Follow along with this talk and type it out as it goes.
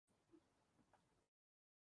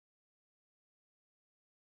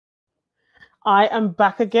I am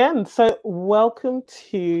back again. So welcome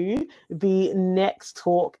to the next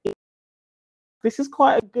talk. This is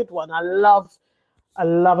quite a good one. I love a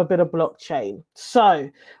bit of blockchain.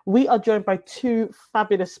 So we are joined by two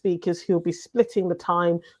fabulous speakers who will be splitting the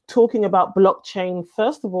time talking about blockchain,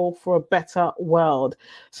 first of all, for a better world.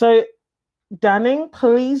 So Dianing,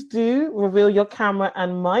 please do reveal your camera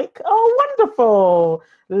and mic. Oh, wonderful.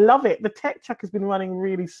 Love it. The tech check has been running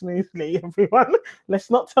really smoothly, everyone. Let's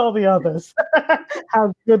not tell the others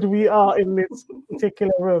how good we are in this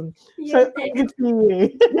particular room. Yeah, so good to see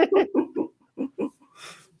you.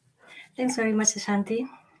 Thanks very much, Ashanti.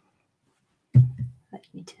 Let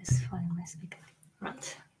me just find my speaker.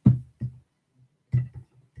 Right.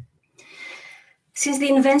 Since the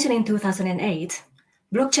invention in 2008,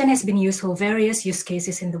 blockchain has been used for various use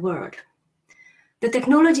cases in the world. The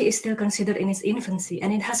technology is still considered in its infancy,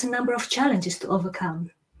 and it has a number of challenges to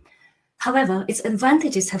overcome. However, its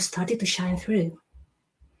advantages have started to shine through.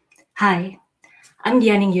 Hi, I'm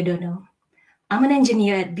Dianing Yudono. I'm an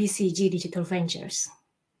engineer at BCG Digital Ventures.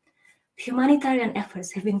 Humanitarian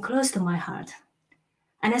efforts have been close to my heart.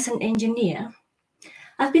 And as an engineer,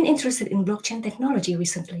 I've been interested in blockchain technology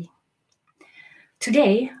recently.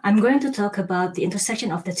 Today, I'm going to talk about the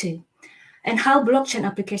intersection of the two and how blockchain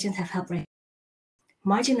applications have helped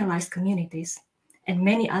marginalized communities and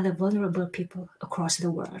many other vulnerable people across the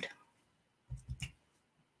world.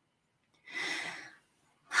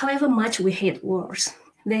 However much we hate wars,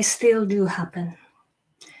 they still do happen.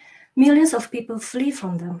 Millions of people flee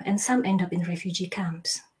from them, and some end up in refugee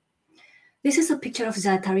camps. This is a picture of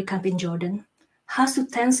Zaatari camp in Jordan, housed to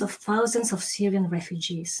tens of thousands of Syrian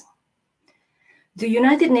refugees. The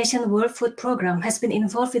United Nations World Food Programme has been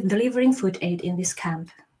involved with delivering food aid in this camp.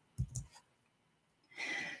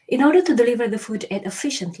 In order to deliver the food aid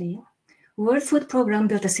efficiently, World Food Programme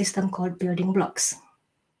built a system called building blocks.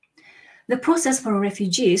 The process for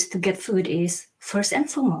refugees to get food is, first and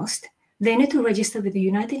foremost, they need to register with the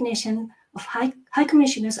United Nations of High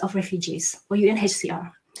Commissioners of Refugees, or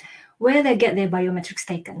UNHCR, where they get their biometrics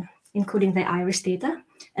taken, including their iris data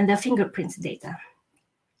and their fingerprints data.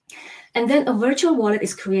 And then a virtual wallet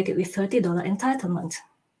is created with $30 entitlement.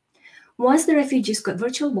 Once the refugees got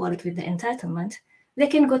virtual wallet with the entitlement, they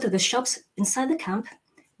can go to the shops inside the camp,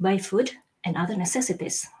 buy food and other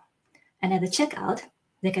necessities. And at the checkout,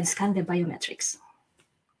 they can scan their biometrics.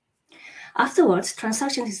 Afterwards,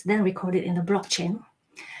 transaction is then recorded in the blockchain,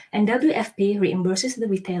 and WFP reimburses the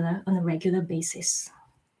retailer on a regular basis.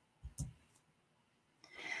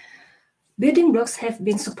 Building blocks have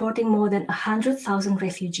been supporting more than 100,000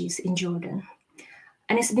 refugees in Jordan,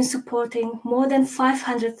 and it's been supporting more than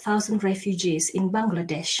 500,000 refugees in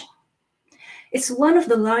Bangladesh. It's one of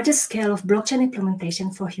the largest scale of blockchain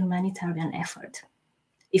implementation for humanitarian effort,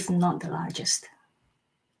 if not the largest.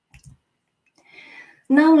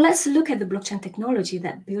 Now let's look at the blockchain technology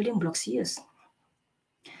that building blocks use.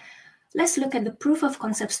 Let's look at the proof of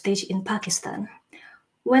concept stage in Pakistan.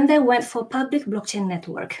 When they went for public blockchain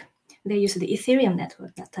network, they used the Ethereum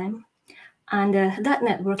network that time, and that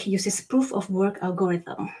network uses proof of work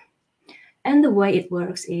algorithm. And the way it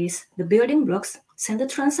works is the building blocks send the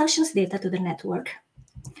transactions data to the network,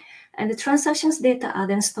 and the transactions data are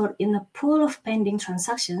then stored in a pool of pending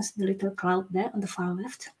transactions, the little cloud there on the far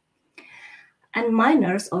left. And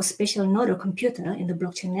miners or special node or computer in the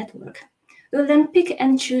blockchain network will then pick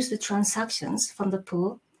and choose the transactions from the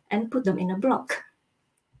pool and put them in a block.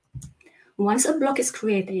 Once a block is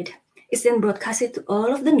created, it's then broadcasted to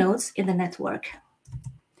all of the nodes in the network.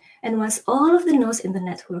 And once all of the nodes in the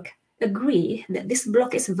network agree that this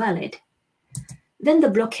block is valid, then the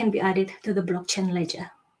block can be added to the blockchain ledger.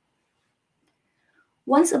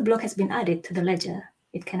 Once a block has been added to the ledger,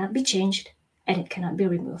 it cannot be changed and it cannot be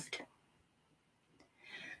removed.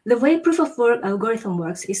 The way proof of work algorithm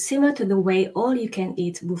works is similar to the way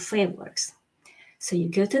all-you-can-eat buffet works. So you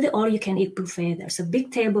go to the all-you-can-eat buffet, there's a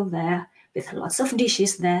big table there with lots of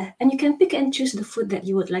dishes there, and you can pick and choose the food that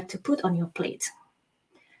you would like to put on your plate.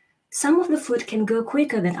 Some of the food can go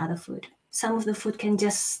quicker than other food. Some of the food can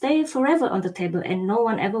just stay forever on the table and no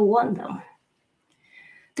one ever wants them.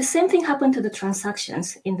 The same thing happened to the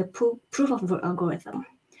transactions in the proof of work algorithm.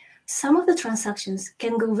 Some of the transactions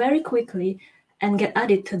can go very quickly and get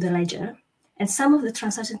added to the ledger, and some of the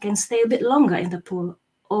transactions can stay a bit longer in the pool,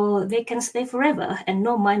 or they can stay forever and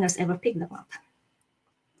no miners ever pick them up.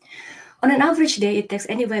 On an average day, it takes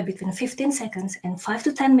anywhere between 15 seconds and 5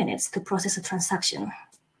 to 10 minutes to process a transaction.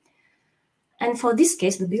 And for this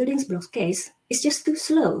case, the building blocks case, is just too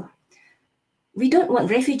slow. We don't want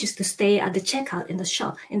refugees to stay at the checkout in the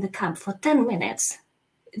shop, in the camp for 10 minutes.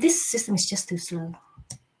 This system is just too slow.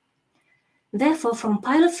 Therefore, from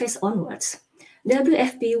pilot phase onwards,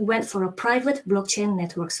 WFP went for a private blockchain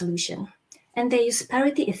network solution, and they use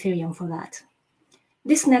parity Ethereum for that.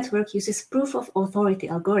 This network uses proof of authority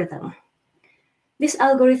algorithm. This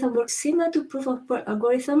algorithm works similar to proof of work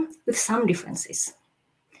algorithm with some differences.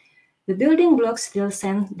 The building blocks still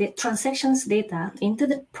send the transactions data into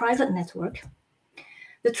the private network.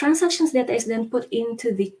 The transactions data is then put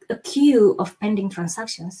into a queue of pending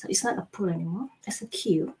transactions. So it's not a pool anymore, it's a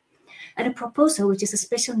queue. And a proposer, which is a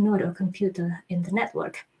special node or computer in the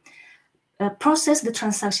network, process the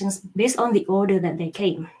transactions based on the order that they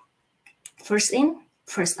came. First in,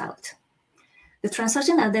 first out. The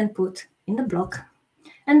transactions are then put in the block,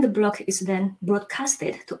 and the block is then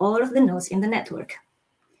broadcasted to all of the nodes in the network.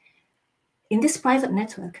 In this private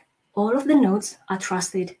network, all of the nodes are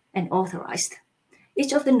trusted and authorized.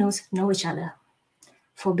 Each of the nodes know each other.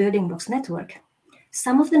 For building blocks network,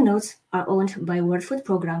 some of the nodes are owned by World Food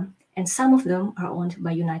Programme, and some of them are owned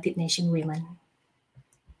by United Nations Women.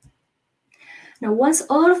 Now, once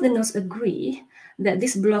all of the nodes agree that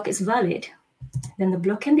this block is valid, then the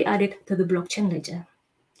block can be added to the blockchain ledger.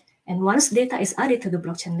 And once data is added to the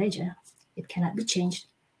blockchain ledger, it cannot be changed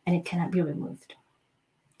and it cannot be removed.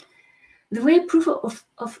 The way proof of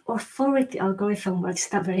authority algorithm works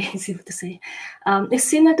is not very easy to say. It's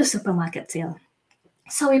similar to supermarket till.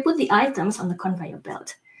 So we put the items on the conveyor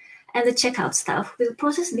belt, and the checkout staff will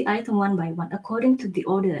process the item one by one according to the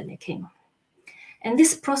order that they came. And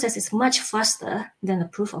this process is much faster than the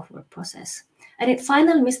proof of work process. And it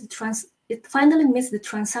finally meets the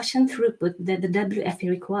transaction throughput that the WFP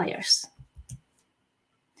requires.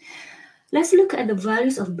 Let's look at the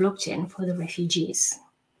values of blockchain for the refugees.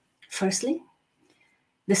 Firstly,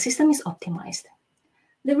 the system is optimized.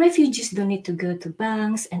 The refugees don't need to go to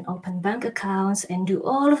banks and open bank accounts and do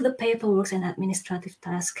all of the paperwork and administrative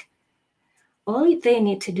tasks. All they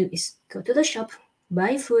need to do is go to the shop,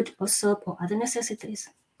 buy food or soap or other necessities,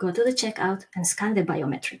 go to the checkout, and scan their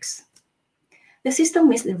biometrics. The system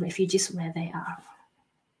meets the refugees where they are.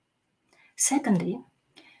 Secondly,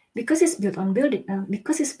 because it's built on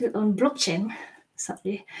blockchain,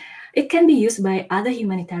 it can be used by other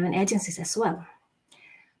humanitarian agencies as well.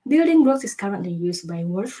 Building blocks is currently used by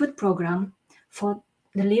World Food Programme for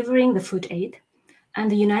delivering the food aid, and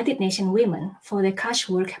the United Nations Women for their cash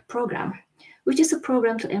work program, which is a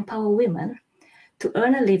program to empower women to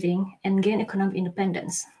earn a living and gain economic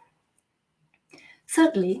independence.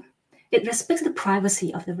 Thirdly, it respects the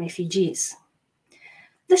privacy of the refugees.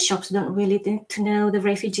 The shops don't really need to know the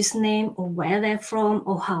refugee's name or where they're from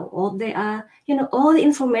or how old they are. All the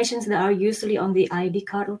information that are usually on the ID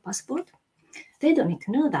card or passport. They don't need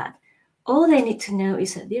to know that. All they need to know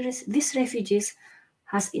is that these refugees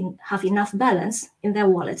have enough balance in their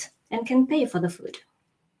wallet and can pay for the food.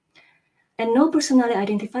 And no personally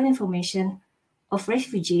identified information of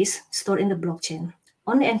refugees stored in the blockchain.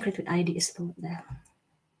 Only encrypted ID is stored there.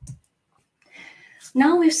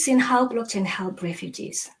 Now we've seen how blockchain helps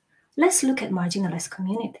refugees. Let's look at marginalized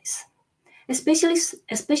communities,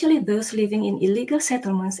 especially those living in illegal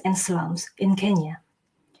settlements and slums in Kenya.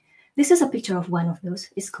 This is a picture of one of those.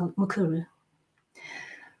 It's called Mukuru.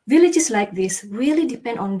 Villages like this really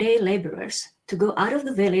depend on day laborers to go out of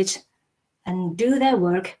the village and do their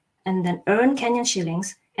work and then earn Kenyan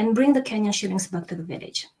shillings and bring the Kenyan shillings back to the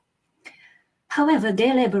village. However,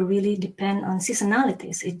 day labor really depends on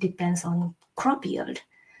seasonalities. It depends on crop yield.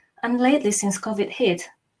 And lately, since COVID hit,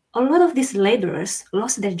 a lot of these laborers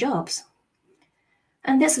lost their jobs.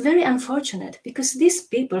 And that's very unfortunate because these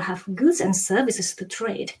people have goods and services to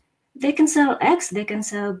trade. They can sell eggs, they can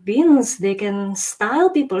sell beans, they can style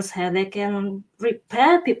people's hair, they can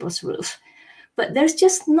repair people's roof. But there's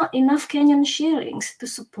just not enough Kenyan shillings to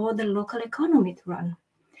support the local economy to run.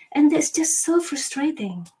 And that's just so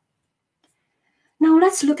frustrating. Now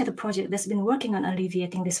let's look at a project that's been working on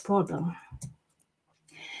alleviating this problem.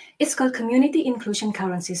 It's called Community Inclusion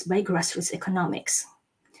Currencies by Grassroots Economics.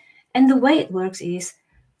 And the way it works is,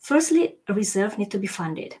 firstly, a reserve needs to be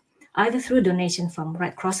funded, either through donation from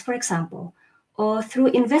Red Cross, for example, or through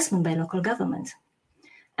investment by local government.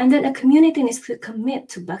 And then a community needs to commit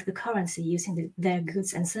to back the currency using their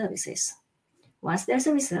goods and services. Once there's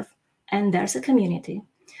a reserve and there's a community,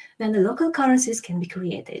 then the local currencies can be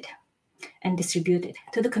created and distributed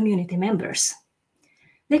to the community members.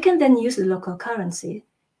 They can then use the local currency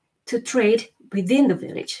to trade within the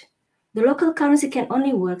village. The local currency can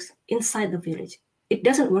only work inside the village. It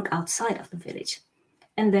doesn't work outside of the village.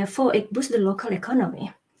 And therefore, it boosts the local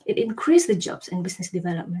economy. It increases the jobs and business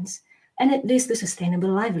developments, and it leads to sustainable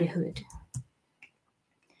livelihood.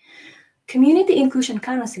 Community inclusion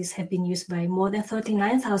currencies have been used by more than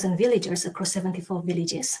 39,000 villagers across 74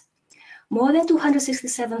 villages. More than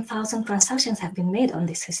 267,000 transactions have been made on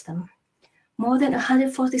this system. More than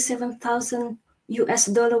 147,000 US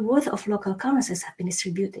dollar worth of local currencies have been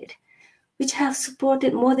distributed, which have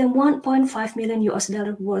supported more than 1.5 million US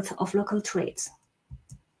dollar worth of local trades.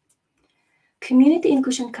 Community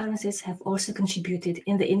inclusion currencies have also contributed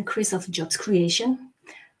in the increase of jobs creation,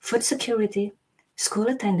 food security, school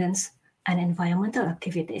attendance, and environmental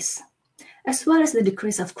activities, as well as the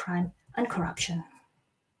decrease of crime and corruption.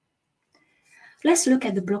 Let's look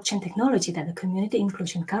at the blockchain technology that the community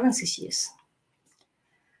inclusion currencies use.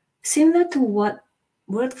 Similar to what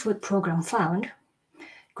World Food Programme found,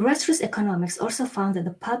 grassroots economics also found that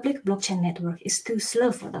the public blockchain network is too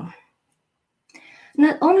slow for them.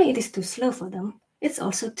 Not only it is too slow for them, it's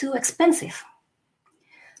also too expensive.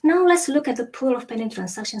 Now let's look at the pool of pending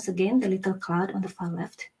transactions again, the little cloud on the far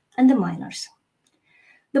left, and the miners.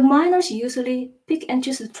 The miners usually pick and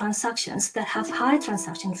choose the transactions that have high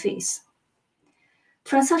transaction fees.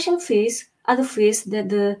 Transaction fees are the fees that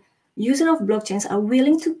the user of blockchains are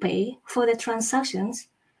willing to pay for the transactions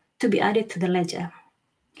to be added to the ledger.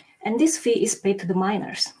 And this fee is paid to the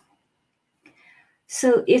miners.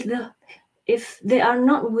 So if they are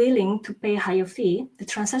not willing to pay a higher fee, the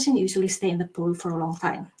transaction usually stay in the pool for a long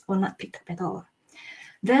time or not picked up at all.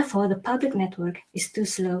 Therefore, the public network is too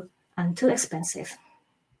slow and too expensive.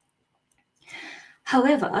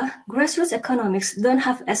 However, grassroots economics don't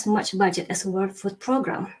have as much budget as a World Food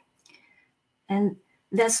Programme. And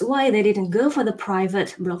that's why they didn't go for the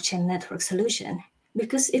private blockchain network solution,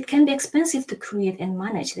 because it can be expensive to create and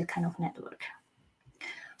manage that kind of network.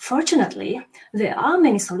 Fortunately, there are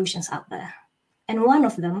many solutions out there, and one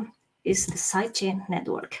of them is the sidechain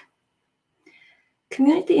network.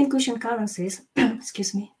 Community inclusion currencies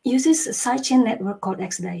uses a sidechain network called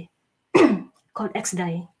XDAI.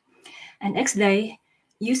 And XDAI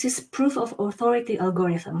uses proof of authority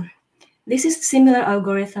algorithm. This is a similar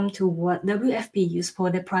algorithm to what WFP used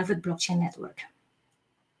for their private blockchain network.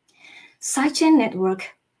 Sidechain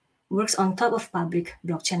network works on top of public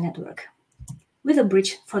blockchain network, with a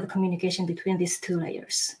bridge for the communication between these two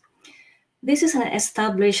layers. This is an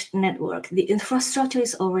established network. The infrastructure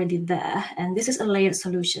is already there, and this is a layered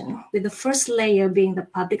solution, with the first layer being the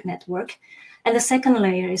public network, and the second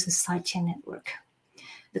layer is the sidechain network.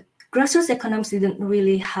 The grassroots economics didn't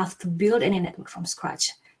really have to build any network from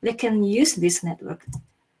scratch. They can use this network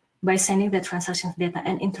by sending the transaction data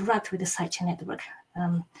and interact with the sidechain network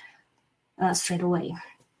straight away.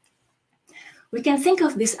 We can think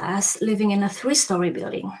of this as living in a 3-story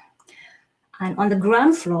building. And on the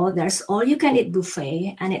ground floor, there's all-you-can-eat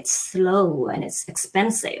buffet, and it's slow and it's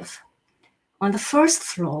expensive. On the first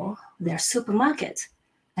floor, there's supermarket,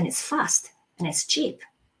 and it's fast and it's cheap.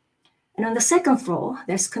 And on the second floor,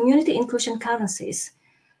 there's community inclusion currencies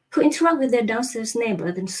who interact with their downstairs neighbor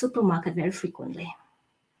in the supermarket very frequently.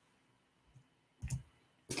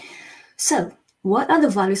 So, what are the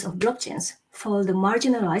values of blockchains for the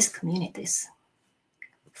marginalized communities?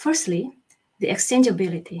 Firstly, the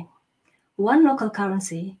exchangeability. One local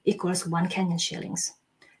currency equals 1 Kenyan shillings,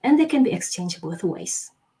 and they can be exchanged both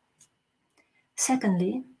ways.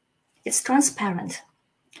 Secondly, it's transparent.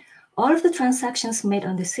 All of the transactions made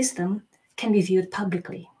on the system can be viewed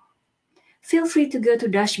publicly. Feel free to go to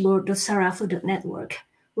dashboard.sarafu.network,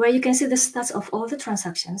 where you can see the stats of all the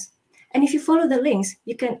transactions, and if you follow the links,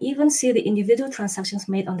 you can even see the individual transactions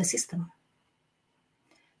made on the system.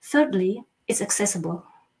 Thirdly, it's accessible.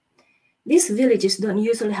 These villages don't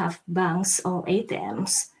usually have banks or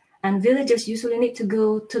ATMs, and villagers usually need to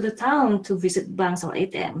go to the town to visit banks or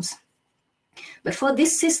ATMs. But for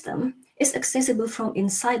this system, it's accessible from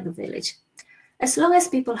inside the village, as long as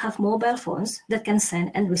people have mobile phones that can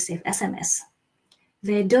send and receive SMS.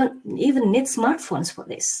 They don't even need smartphones for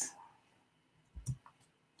this.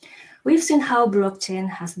 We've seen how blockchain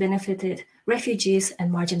has benefited refugees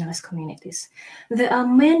and marginalized communities. There are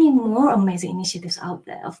many more amazing initiatives out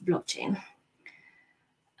there of blockchain.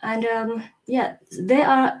 And they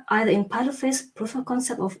are either in pilot phase, proof of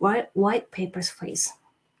concept, or white papers phase.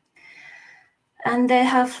 And they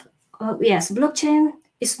have, blockchain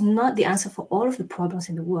is not the answer for all of the problems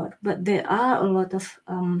in the world, but there are a lot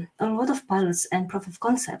of pilots and proof of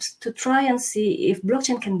concepts to try and see if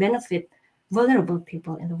blockchain can benefit vulnerable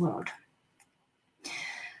people in the world.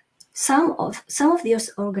 Some of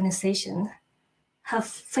these organizations have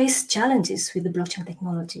faced challenges with the blockchain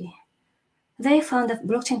technology. They found that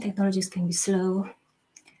blockchain technologies can be slow,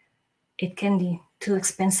 it can be too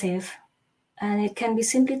expensive, and it can be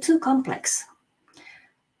simply too complex.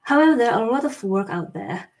 However, there are a lot of work out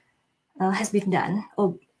there has been done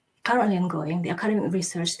or currently ongoing, the academic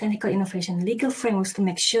research, technical innovation, legal frameworks to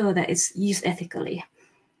make sure that it's used ethically.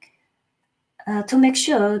 to make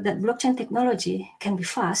sure that blockchain technology can be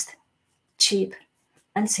fast, cheap,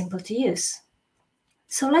 and simple to use.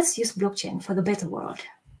 So let's use blockchain for the better world.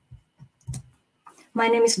 My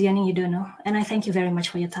name is Dianing Yudono, and I thank you very much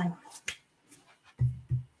for your time.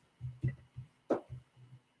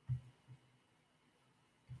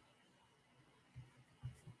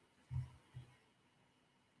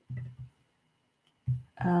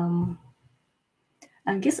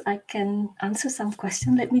 I guess I can answer some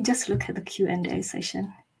questions. Let me just look at the Q&A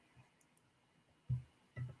session.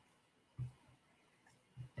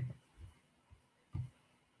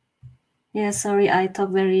 Yeah, sorry, I talk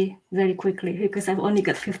very, very quickly because I've only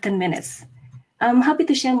got 15 minutes. I'm happy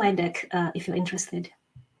to share my deck if you're interested.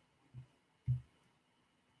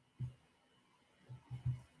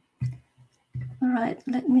 All right,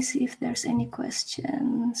 let me see if there's any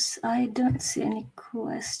questions. I don't see any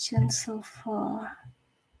questions so far.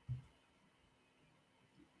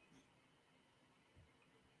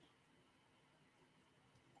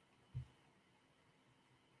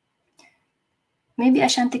 Maybe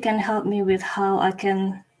Ashanti can help me with how I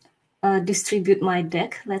can distribute my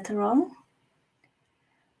deck later on.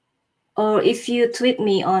 Or if you tweet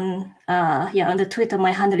me on the Twitter,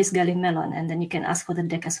 my handle is Galimelon, and then you can ask for the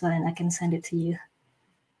deck as well, and I can send it to you.